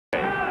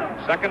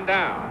Second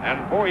down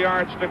and 4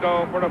 yards to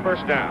go for a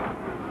first down.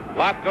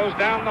 Lott goes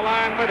down the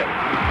line with it.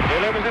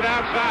 Delivers it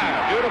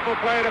outside. Beautiful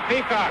play to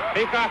Peacock.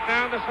 Peacock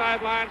down the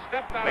sideline.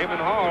 Stepped out. Lehman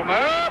Hall.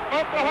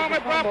 Oklahoma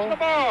drops the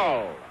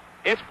ball.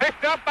 It's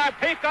picked up by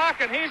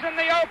Peacock, and he's in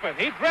the open.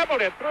 He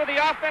dribbled it through the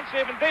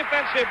offensive and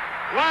defensive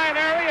line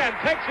area and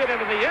takes it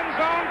into the end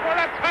zone for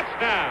a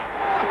touchdown.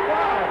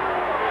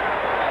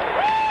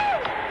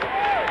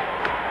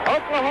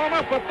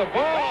 Oklahoma put the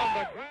ball on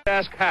the ground.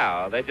 Ask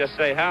how. They just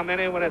say how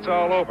many when it's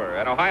all over.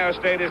 And Ohio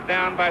State is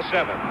down by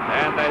 7.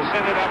 And they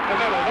send it up the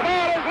middle. The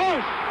ball is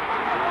loose.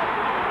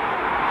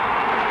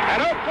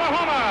 And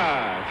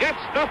Oklahoma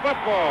gets the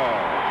football.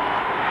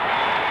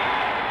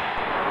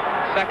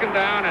 Second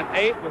down and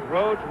 8 with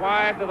Rhodes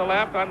wide to the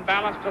left,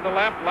 unbalanced to the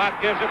left. Lott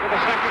gives it to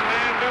the second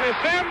man, Billy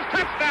Sims.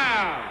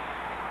 Touchdown.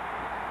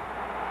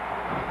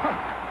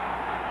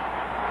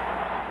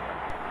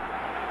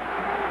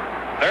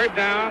 Third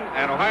down,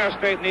 and Ohio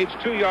State needs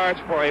 2 yards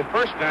for a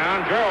first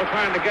down. Gerald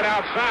trying to get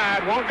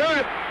outside, won't do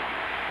it.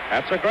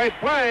 That's a great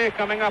play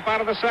coming up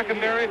out of the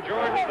secondary.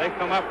 George, they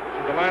come up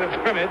to the line of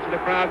scrimmage. The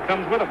crowd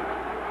comes with them.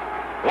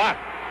 Lott.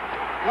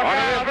 On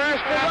a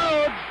reverse to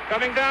Rhodes,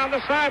 coming down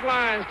the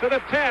sidelines to the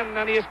 10,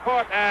 and he is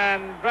caught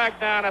and dragged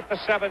down at the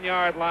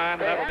 7-yard line.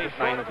 That'll be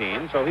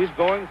 19, so he's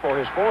going for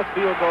his 4th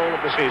field goal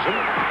of the season.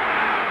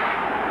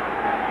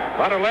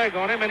 Got a leg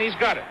on him, and he's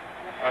got it.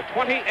 A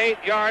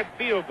 28-yard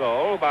field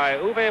goal by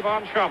Uwe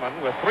von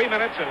Schumann with 3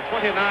 minutes and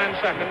 29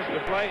 seconds to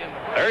play.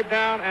 Third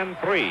down and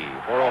 3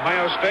 for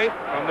Ohio State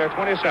from their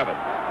 27.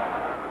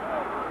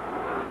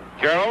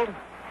 Gerald.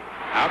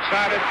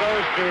 Outside it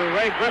goes to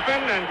Ray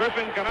Griffin, and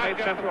Griffin cannot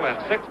get Central at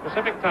 6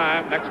 Pacific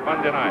time next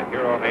Monday night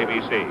here on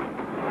ABC.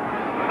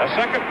 The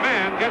second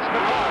man gets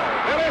the ball.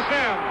 Billy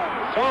Sims,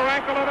 sore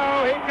ankle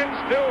and he can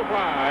still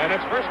fly, and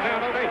it's first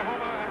down at 8.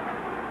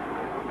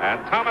 And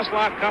Thomas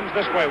Lott comes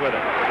this way with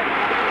it.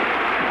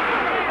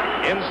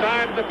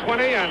 Inside the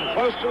 20 and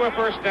close to a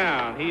first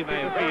down. He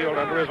may field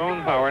under his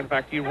own power. In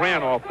fact, he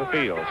ran off the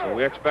field, so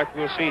we expect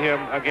we'll see him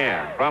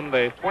again. From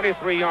the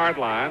 23-yard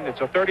line,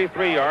 it's a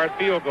 33-yard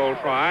field goal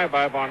try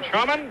by von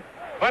Schumann.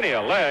 Plenty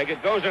of leg.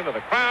 It goes into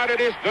the crowd. It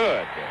is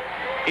good.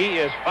 He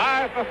is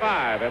 5 for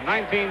 5 in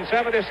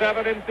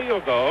 1977 in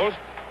field goals.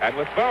 And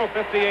with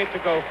 12:58 to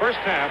go first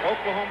half,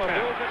 Oklahoma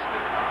builds its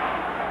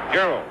lead.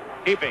 Gerald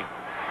keeping.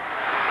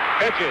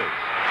 Pitches.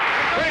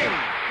 Swing.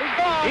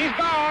 He's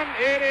gone.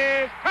 It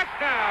is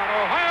touchdown,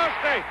 Ohio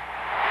State.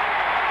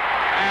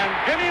 And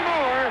Jimmy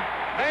Moore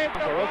made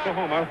for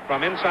Oklahoma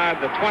from inside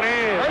the 20.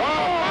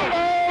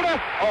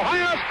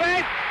 Ohio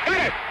State got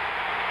it.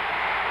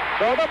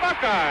 So the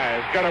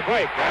Buckeyes get a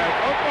break as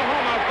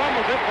Oklahoma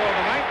fumbles it for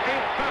the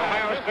 19th time.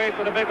 Ohio State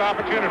with a big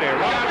opportunity.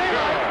 Ron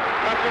Gerald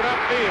cuts it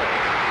upfield.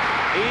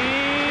 He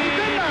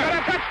got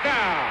a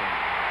touchdown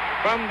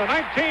from the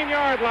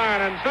 19-yard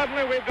line, and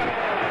suddenly we've got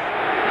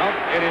Nope,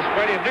 it is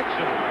Freddie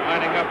Nixon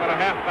lining up at a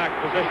halfback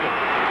position.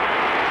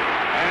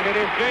 And it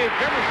is Jay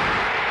Jefferson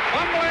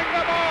fumbling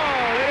the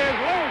ball. It is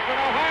loose, and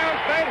Ohio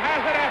State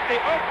has it at the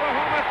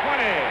Oklahoma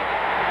 20.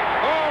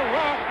 Paul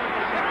Ross.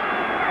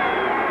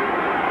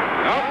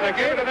 Nope, they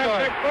gave it to that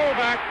big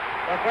fullback.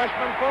 The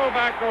freshman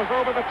fullback goes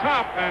over the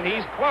top, and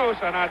he's close,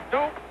 and I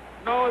don't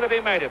know that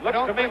he made it.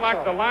 Looks to me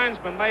like the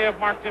linesman may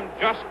have marked him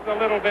just a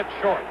little bit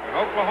short. And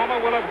Oklahoma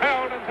will have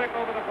held and take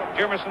over the football.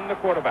 Jefferson, the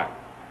quarterback.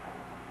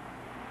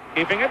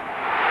 Keeping it.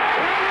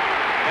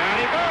 Down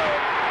he goes.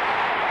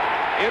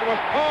 It was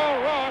Paul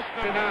Ross,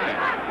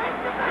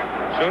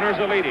 99. Sooners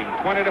are leading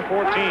 20-14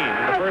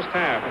 in the first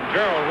half. And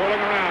Gerald rolling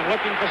around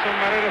looking for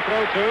somebody to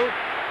throw to.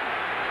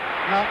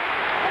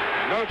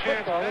 No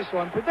chance. This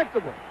one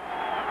predictable.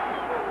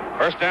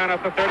 First down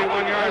at the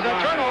 31-yard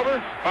line.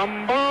 Turnover.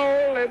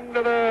 Fumble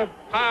into the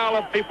pile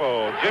of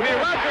people. Jimmy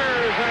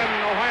Rogers, and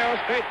Ohio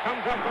State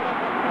comes up with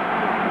a...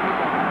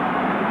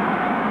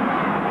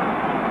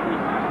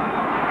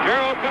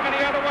 Gerald coming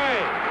the other way.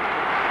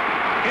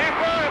 Can't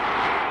do it.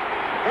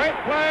 Great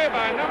play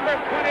by number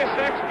 26,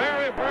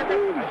 Barry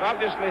Burkett. Has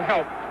obviously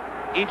helped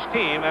each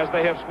team as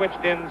they have switched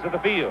ends of the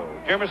field.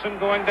 Jimerson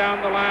going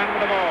down the line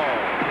with the ball.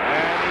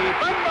 And he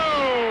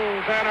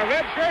fumbles. And a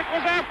red shirt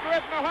was after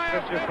it in Ohio.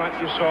 That's your front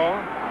you saw.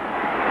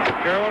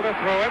 Gerald to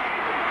throw it.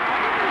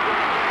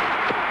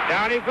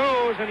 Down he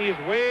goes, and he's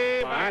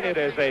way behind. It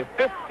is a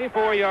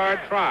 54-yard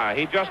try.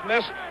 He just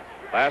missed.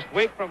 Last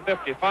week from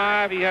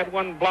 55, he had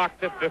one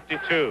blocked at 52.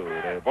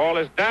 The ball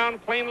is down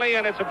cleanly,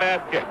 and it's a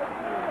bad kick.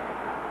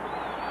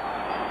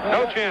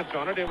 No chance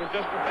on it. It was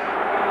just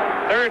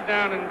a third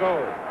down and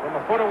goal from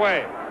a foot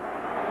away.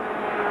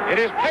 It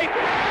is Peyton.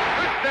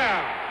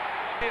 Touchdown.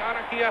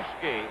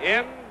 Anakiewski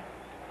in,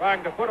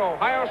 trying to put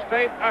Ohio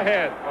State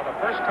ahead for the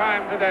first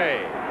time today.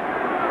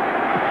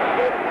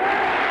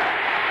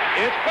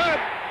 It's good.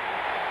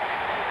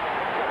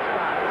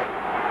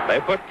 They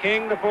put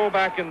King, the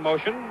fullback, in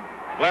motion.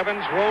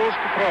 Blevins rolls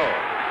to throw.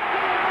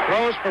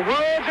 Throws for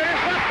Rhodes,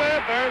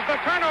 intercepted. There's the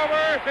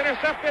turnover. It's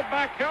intercepted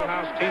by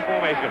House T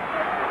formation.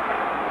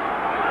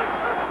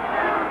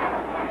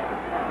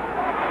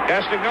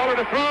 Castagnola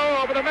to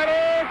throw over the middle.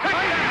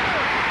 Touchdown!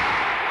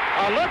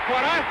 look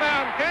what I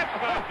found catch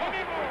by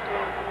Jimmy Moore.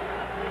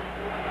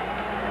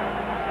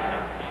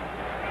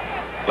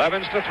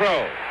 Blevins to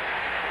throw.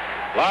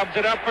 Lobs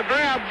it up for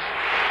grabs.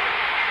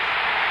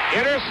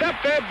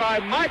 Intercepted by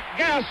Mike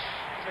Guess.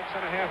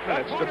 6.5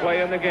 minutes to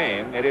play in the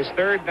game. It is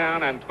 3rd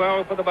down and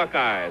 12 for the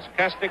Buckeyes.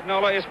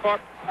 Castagnola is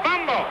caught.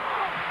 Fumble.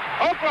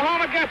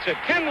 Oklahoma gets it.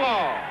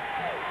 Kinlaw.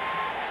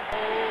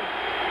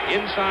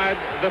 Inside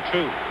the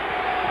 2.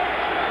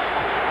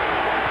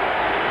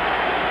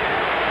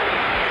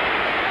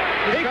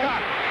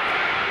 Peacock.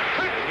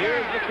 And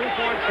here's the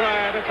 2-point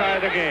try to tie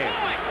the game.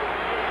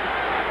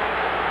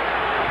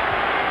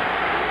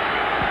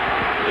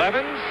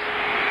 Blevins.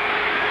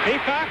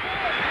 Peacock.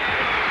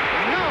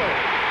 No.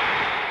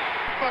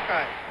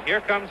 Buckeye.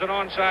 Here comes an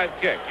onside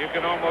kick. You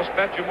can almost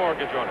bet your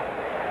mortgage on it.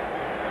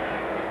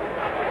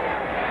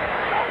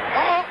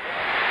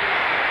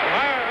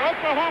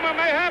 Oklahoma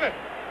may have it.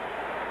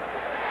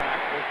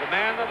 Was the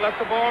man that let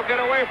the ball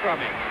get away from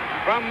him.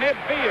 From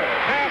midfield.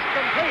 Pass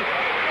complete.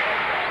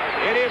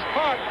 It is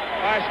caught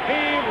by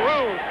Steve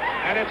Rhodes.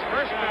 And it's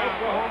first down.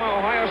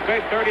 Oklahoma, Ohio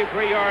State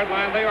 33-yard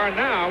line. They are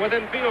now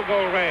within field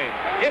goal range.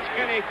 It's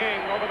Kenny King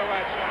over the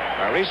right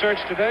side. Our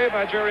research today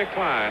by Jerry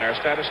Klein, our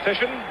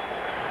statistician.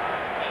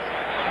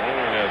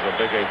 There's a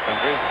big 8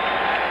 country.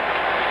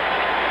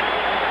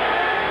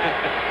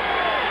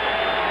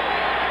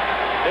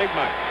 Big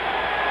Mike.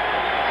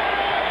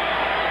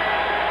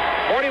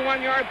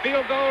 41-yard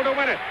field goal to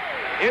win it.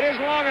 It is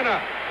long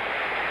enough.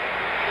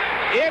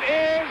 It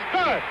is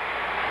good.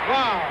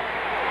 Wow.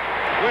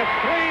 With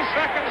 3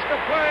 seconds to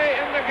play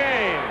in the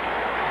game,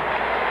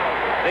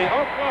 the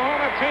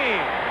Oklahoma team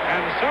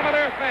and some of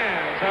their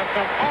fans have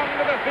come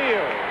onto the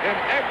field in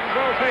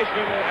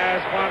exultation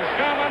as Von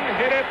Schumann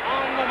hit it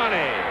on the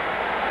money.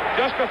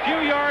 Just a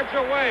few yards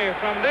away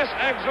from this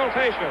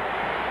exultation,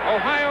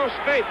 Ohio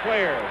State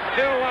players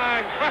still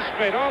lying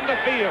prostrate on the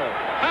field,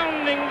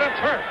 pounding the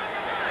turf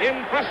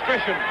in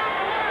frustration,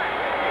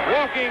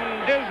 walking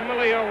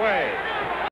dismally away.